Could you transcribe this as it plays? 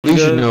At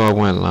least you Because know I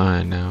wasn't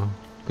lying now.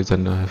 Because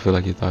I feel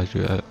like you thought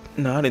you had.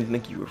 no, I didn't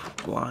think you were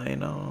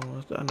lying. I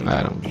knew you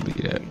I were don't believe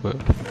that, cheating. but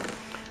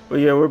But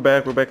yeah, we're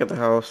back. We're back at the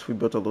house. We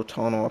built a little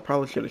tunnel. I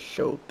probably should have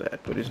showed that,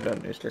 but it's done.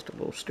 It's just a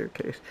little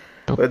staircase.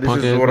 don't But this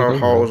punk is ass what back our over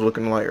haul here. is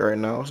looking like right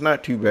now. It's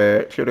not too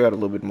bad. Should have got a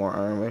little bit more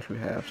iron. We actually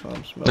have some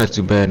Not too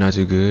smelting. bad, not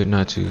too good,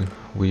 not too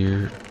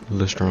weird, a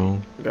little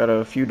strong. We got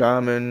a few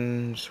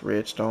diamonds,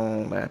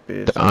 redstone, The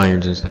lapis,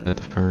 irons inside the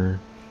iron. fern.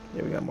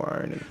 Yeah, we got more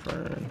iron in the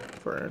fern.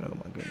 Fern. Oh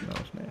my goodness, that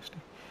was nasty.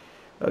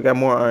 I got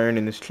more iron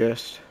in this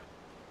chest.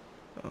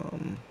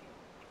 Um,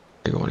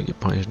 They want to get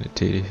punched in the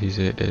titty. He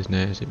said that's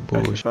nasty I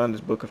actually bullshit. found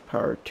this book of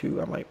power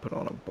too. I might put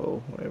on a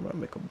bow whenever I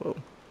make a bow.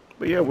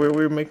 But yeah,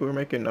 we're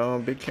making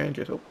big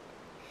changes.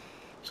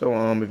 So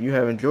if you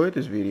have enjoyed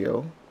this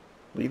video,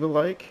 leave a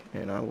like,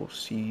 and I will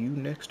see you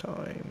next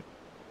time.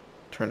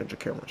 Turn to the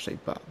camera and say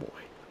bye,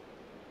 boy.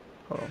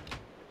 Hold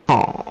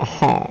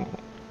Oh,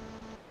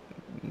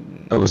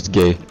 that was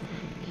gay.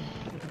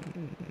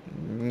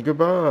 on.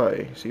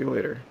 Goodbye. See you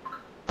later.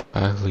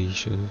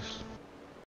 Alicia's.